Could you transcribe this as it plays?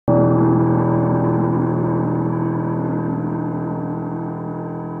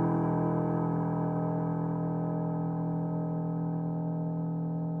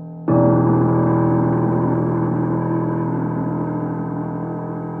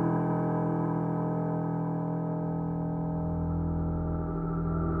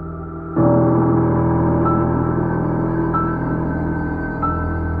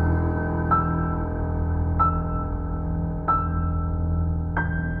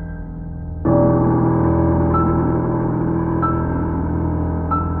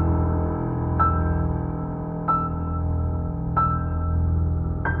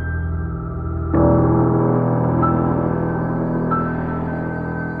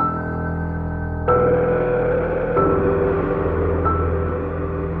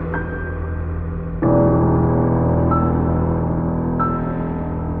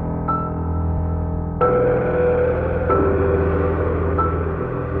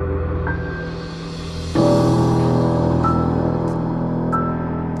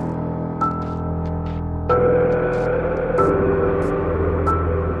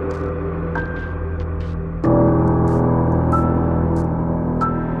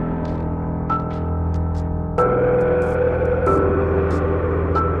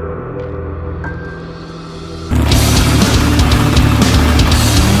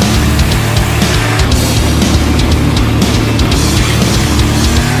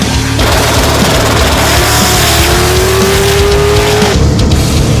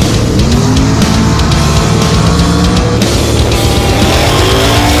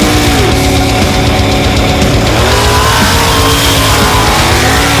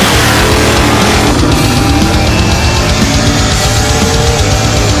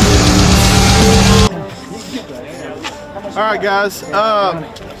right, guys.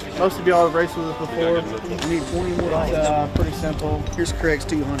 Most of y'all have raced with us before. You need 20 more. It's pretty simple. Here's Craig's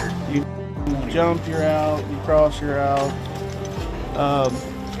 200. You jump, you're out. You cross, you're out.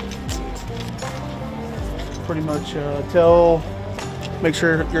 Pretty much make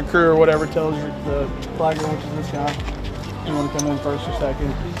sure your crew or whatever tells the flagger, which is this guy, you want to come in first or second.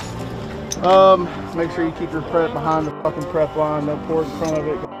 Make sure you keep your prep behind the fucking prep line. Don't pour it in front of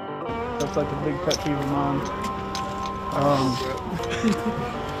it. That's like a big pet peeve of mine.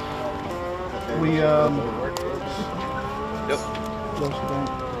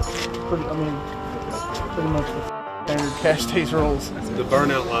 Pretty much the standard cash days rolls. The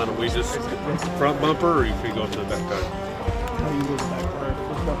burnout line, are we just front bumper or if we go to the back tire? No, you go to the back tire.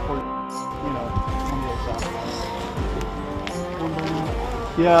 Just up for, on the other side.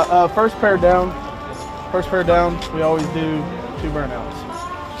 Yeah, first pair down, we always do 2 burnouts.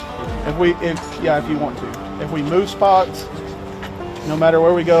 If you want to. If we move spots, no matter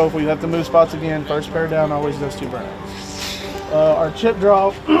where we go, if we have to move spots again, first pair down always does 2 burnouts. Our chip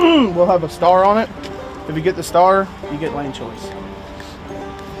draw will have a star on it. If you get the star, you get lane choice.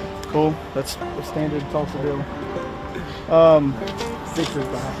 Cool. That's the standard Tulsa deal. 6 is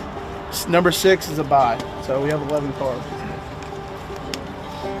buy. Number 6 is a buy. So we have 11 cars.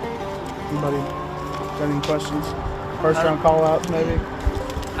 Anybody got any questions? First round call outs maybe?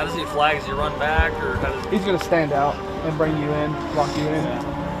 How does he flag? Does he run back or how does He's gonna stand out and bring you in, lock you in.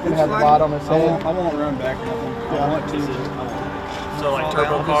 Gonna have a lot on his head. I won't run back or nothing. Yeah. I want to. so like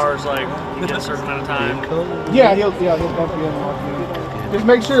turbo cars, like you get a certain amount of time? Yeah, he'll bump you in and lock you in. Just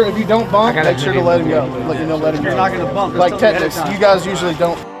make sure if you don't bump, make sure to let him go. Let him go. You're not gonna bump. Like tetanus, you guys usually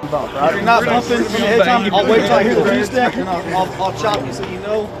don't bump, right? If you're not bumping, I'll wait till I hear the G-stack and I'll chop you so you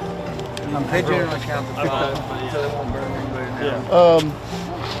know. They generally count the bump so they won't burn anybody now.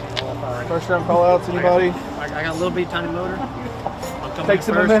 First round call outs, anybody? I got a little bitty tiny motor. Takes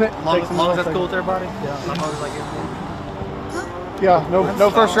him a minute. As long as that's cool with everybody. Yeah. My motor's like it. Yeah, no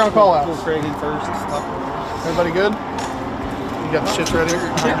first round call outs. Kraken first. Everybody good? You got the shits ready?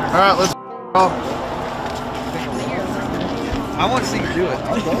 Yeah. Alright, let's go. I want to see you do it.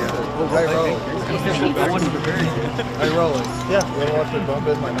 I'll go. Hey, roll. Hey, roll it. Yeah. You want to watch me bump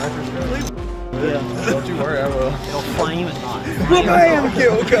in my nitrous gun? Yeah. Don't you worry, I will. It'll flame at night. My hand kit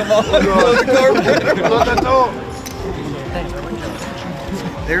will come off.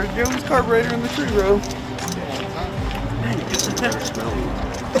 There's Joe's carburetor in the tree row.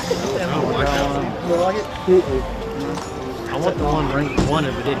 I want the one ranked 1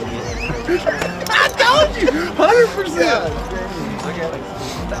 if it didn't get it. I told you! 100%!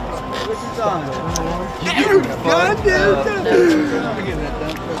 Goddamn!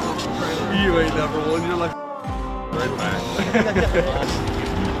 You ain't number 1, you're like right back.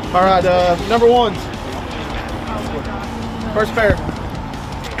 Alright, number 1s. First pair.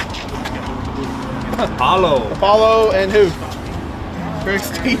 Apollo and who? Craig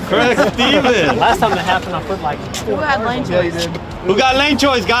Stevens. Craig Stevens. Last time that happened, I put like... Who had lane choice? Yeah, you did. Who got lane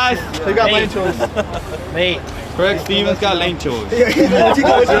choice, guys? Who got lane choice? Me. Craig Stevens got lane choice.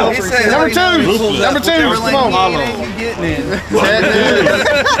 Number 2. Number 2. Come on.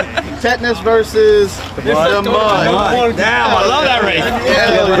 Tetanus versus the mud. Damn, I love that race.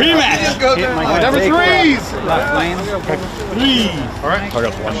 Yeah. Rematch. Number 3s. 3. All right. I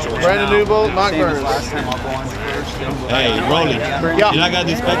got one choice. Brandon Newbold, Mike Burns. Hey, Rolly. Yeah. You not got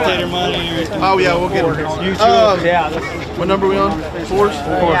the spectator money? Oh yeah, we'll get them. What number are we on? 4s?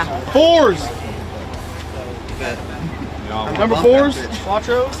 Yeah. 4s. Number 4s?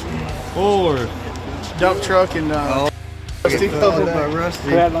 Quattros? 4. Dump truck and Rusty.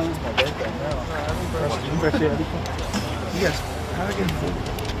 Rusty. Yes.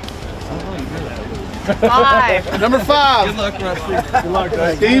 5. Number 5. Good luck, Rusty. Good luck,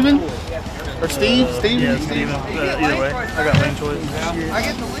 Steven. Or Steve? Steve? Yeah, Steven. Either way, I got lane choice. I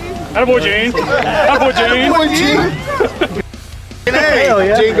get the lead. Attaboy, Gene. Attaboy, Gene. Boy, Gene.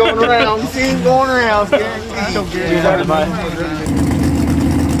 Hey, Gene going around. Gene going around.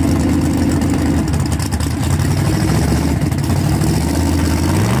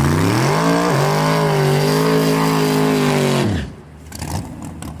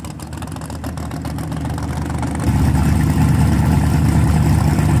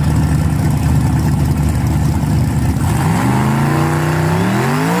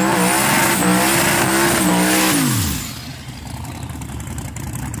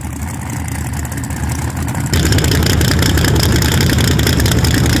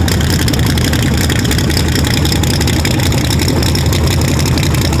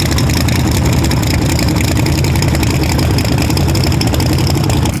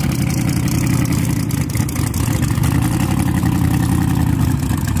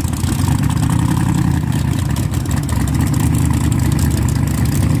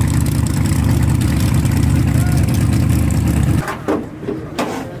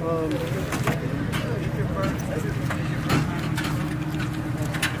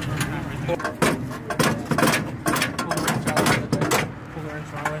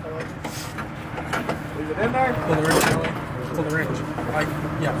 In there? Pull the wrench, Ellie. Pull the wrench. Like,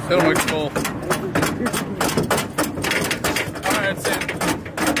 yeah. It'll make it full. Alright, that's it.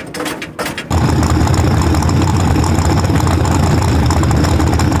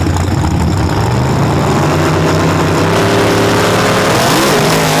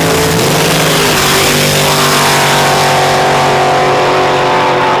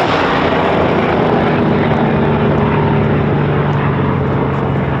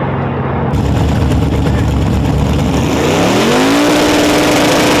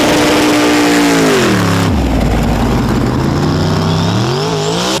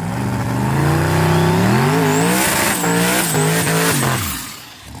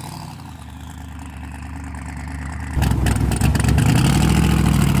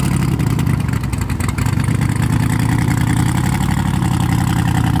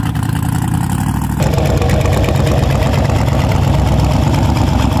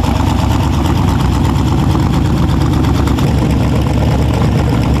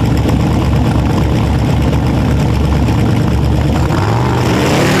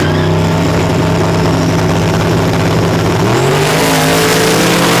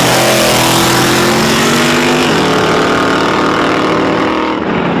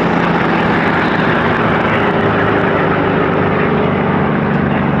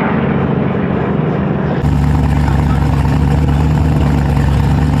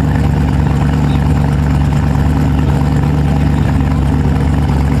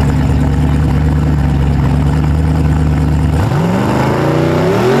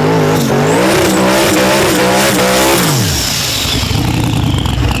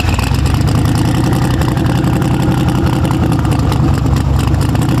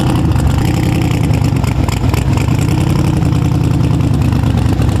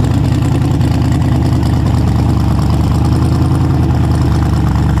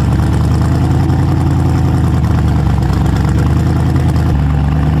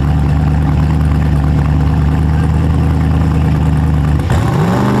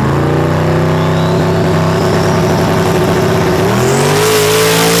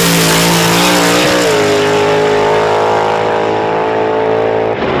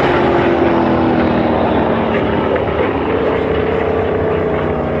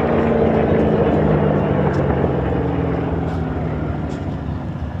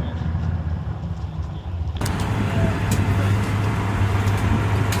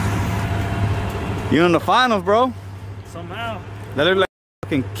 You in the finals, bro? Somehow. That looked like a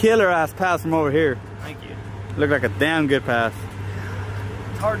fucking killer ass pass from over here. Thank you. Looked like a damn good pass.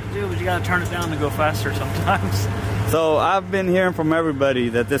 It's hard to do, but you gotta turn it down to go faster sometimes. So I've been hearing from everybody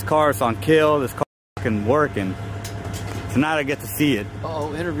that this car is on kill, this car is fucking working. Tonight I get to see it.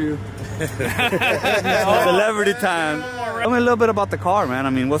 Uh-oh, interview. Celebrity time. Tell me a little bit about the car, man. I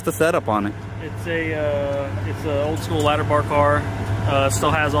mean, what's the setup on it? It's a old school ladder bar car.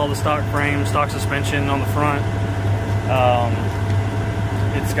 Still has all the stock frame, stock suspension on the front.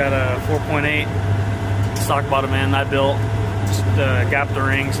 It's got a 4.8 stock bottom end I built. Just gapped the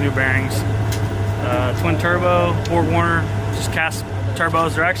rings, new bearings. Twin turbo, BorgWarner, just cast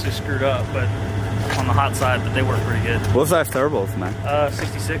turbos. They're actually screwed up, but on the hot side, but they work pretty good. What size turbos, man?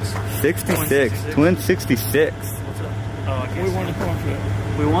 66. 66. Twin 66. What's up? Oh, I can't We won the coin flip.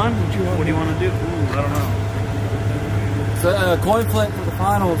 We won? What do you want to do? Ooh, I don't know. So, coin flip for the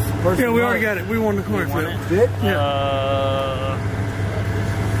finals. Yeah, we already got it. We won the coin flip. Did? Yeah.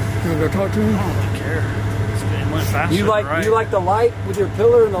 You want to go talk to him? I don't really care. It went faster. You like right? you like the light with your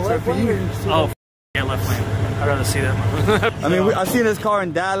pillar in the left lane? Oh, yeah, left lane. I'd rather see that. I mean, I've seen this car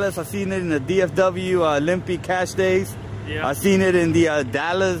in Dallas. I've seen it in the DFW Olympic Cash Days. Yeah. I've seen it in the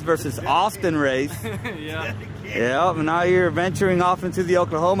Dallas versus Austin race. Yeah. Yeah, and now you're venturing off into the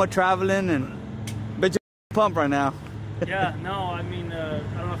Oklahoma traveling and bitch pump right now. Yeah, no, I mean, I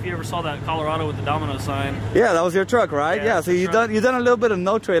don't know if you ever saw that Colorado with the domino sign. Yeah, that was your truck, right? Yeah, Yeah, so you done a little bit of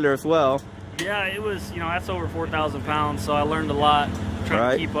no trailer as well. Yeah, it was, that's over 4,000 pounds, so I learned a lot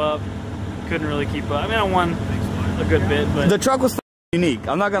trying to keep up. Couldn't really keep up. I mean, I won a good bit, but the truck was unique.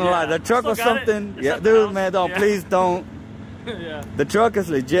 I'm not gonna lie. The truck was something. Yeah, dude, man, please don't. Yeah. The truck is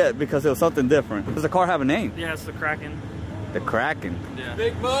legit because it was something different. Does the car have a name? Yeah, it's the Kraken. The Kraken. Yeah.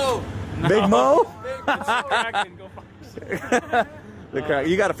 Big Mo! No. Big Mo? It's the Kraken. Go fuck The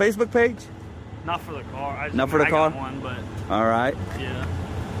Kraken. You got a Facebook page? Not for the car. Not for the car? Got one, but All right. yeah.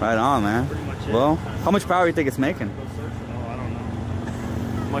 Right on, man. Pretty much it. Well, how much power do you think it's making? Oh, I don't know.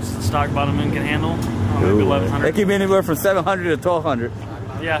 How much the stock bottom end can handle? Maybe 1,100. It can be anywhere from 700 to 1,200.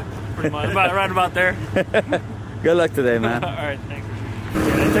 Yeah, pretty much. Right about there. Good luck today, man. All right, thanks.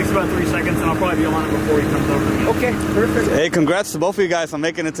 It takes about 3 seconds, and I'll probably be on it before he comes over. Okay, perfect. Hey, congrats to both of you guys on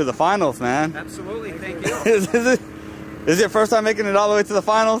making it to the finals, man. Absolutely, thank you. Is it your first time making it all the way to the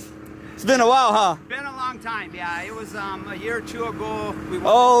finals? It's been a while, huh? Been a long time, yeah. It was a year or two ago. We won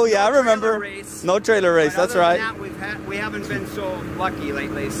Oh, yeah, I no remember. trailer race. No trailer race, But that's other right. than that, we haven't been so lucky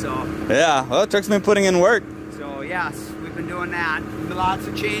lately, so. Yeah, well, Trick's been putting in work. So, yes, we've been doing that. Lots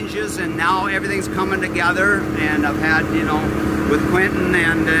of changes, and now everything's coming together. And I've had, you know, with Quentin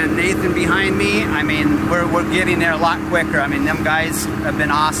and Nathan behind me, I mean, we're getting there a lot quicker. I mean, them guys have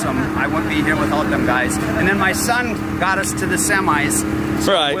been awesome. I wouldn't be here without them guys. And then my son got us to the semis.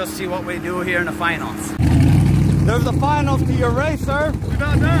 So Right. we'll see what we do here in the finals. There's the finals to your race, sir. We're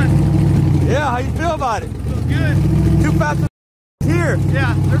about done. Yeah, how you feel about it? Feels good. Too fast here.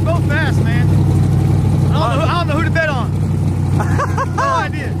 Yeah, they're both fast, man. I don't know who to bet on. No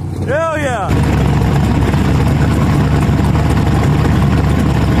idea. Hell yeah.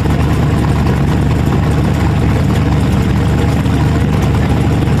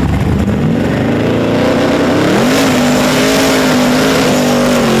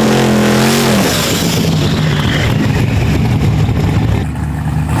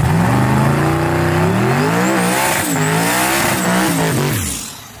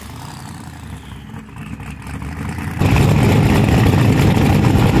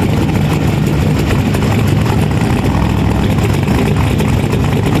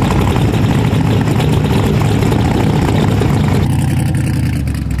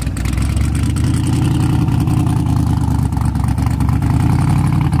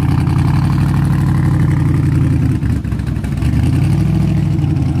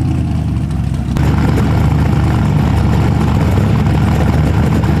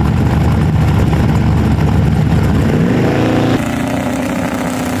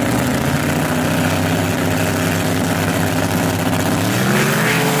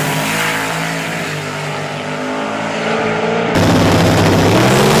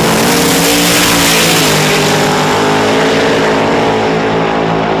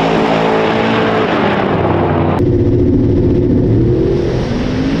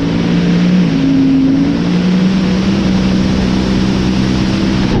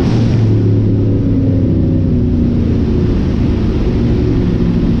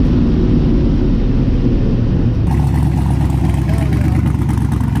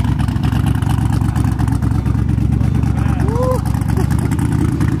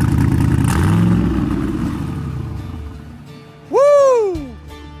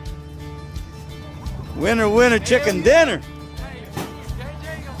 Winner, winner, chicken dinner.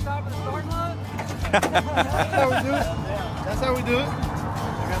 That's how we do it. That's how we do it.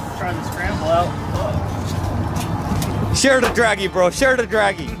 I got to try to scramble out. Share the draggy, bro. Share the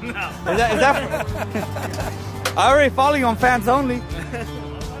draggy. No. Is that I already follow you on Fans Only.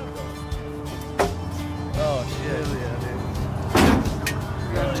 Oh shit.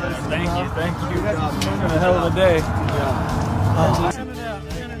 Thank you. You had a hell of a day.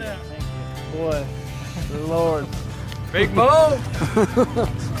 Boy, good Lord. Big move.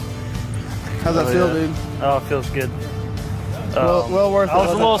 How's that feel, dude? Oh, it feels good. Well worth it. I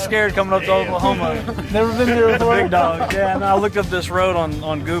was a little scared coming up to Oklahoma. Never been here before. Big dog. Yeah, and I looked up this road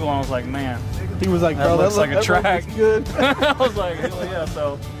on Google and I was like, man, He was like, bro, that looks like a that track. looks good. I was like, hell yeah.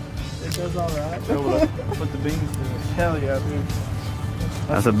 So It does all right. able to put the beans to it. Hell yeah, dude.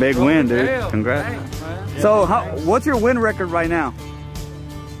 That's a big win, dude. Congrats. Thanks, man. So, what's your win record right now?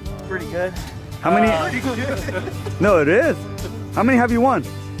 Pretty good. How many? No, it is. How many have you won?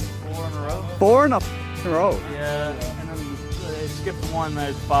 4 in a row. 4 in a row. Yeah, and then they skipped one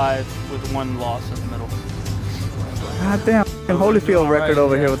at 5 with one loss in the middle. God damn, Holyfield record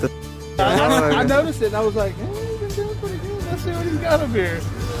over here with the. I noticed it and I was like, hey, he's been doing pretty good. Let's see what he's got up here.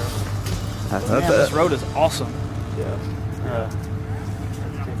 Man, this road is awesome. Yeah.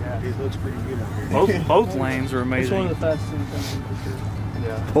 It looks pretty good out here. Both lanes are It's one amazing. of the fastest things I've seen for sure.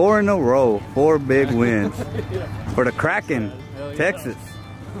 Yeah. 4 in a row. 4 big wins for the Kraken, Texas.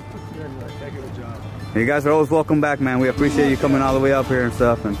 You guys are always welcome back, man. We appreciate you coming all the way up here and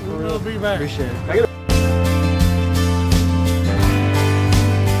stuff. And We'll be back. Appreciate it.